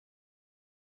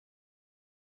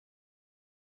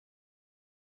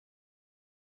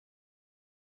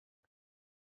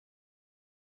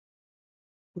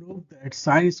Prove that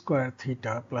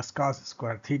sin² plus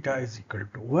cos² is equal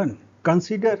to 1.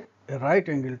 Consider a right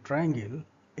angle triangle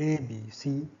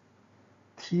ABC.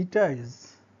 Theta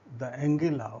is the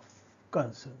angle of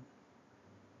concern.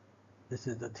 This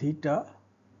is the theta,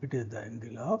 it is the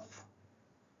angle of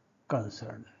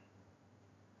concern.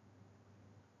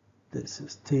 This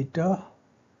is theta.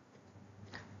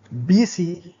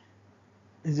 BC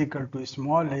is equal to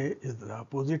small a is the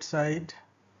opposite side.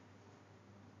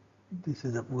 This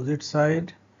is the opposite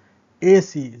side.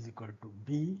 AC is equal to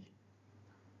B,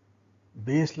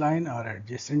 baseline or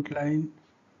adjacent line.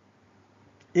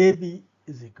 AB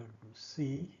is equal to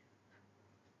C.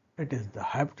 It is the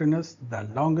hypotenuse, the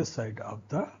longest side of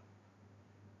the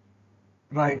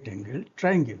right angle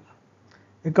triangle.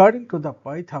 According to the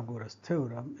Pythagoras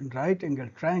theorem, in right angle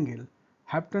triangle,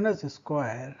 hypotenuse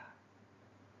square,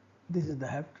 this is the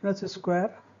hypotenuse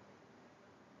square,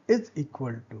 is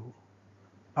equal to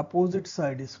opposite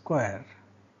side square.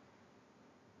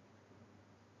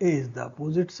 A is the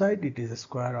opposite side, it is a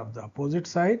square of the opposite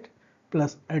side,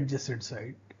 plus adjacent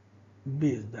side.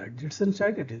 B is the adjacent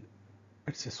side,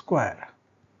 it's a square.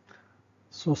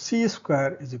 So C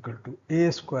square is equal to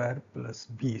A square plus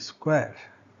B square.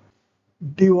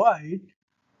 Divide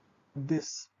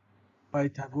this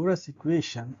Pythagoras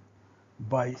equation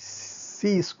by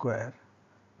C square,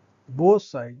 both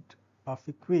sides of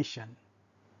equation.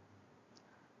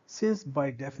 Since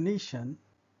by definition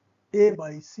A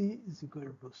by C is equal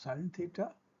to sin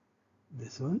theta,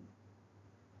 this one,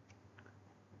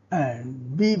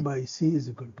 and B by C is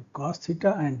equal to cos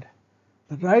theta, and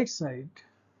the right side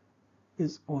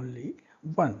is only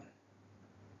 1.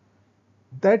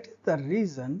 That is the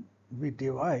reason we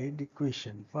divide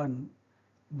equation 1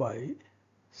 by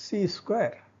C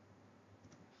square.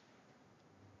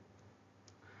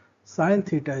 Sin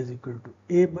theta is equal to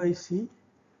A by C,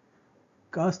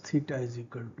 cos theta is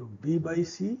equal to B by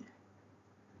C.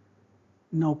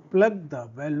 Now plug the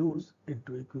values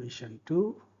into equation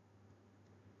 2.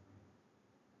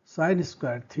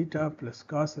 Sin² plus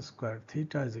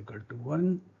cos² is equal to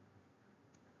 1.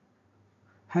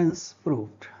 Hence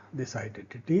proved this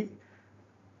identity.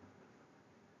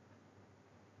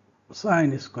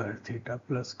 Sin²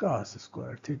 plus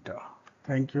cos².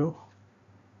 Thank you.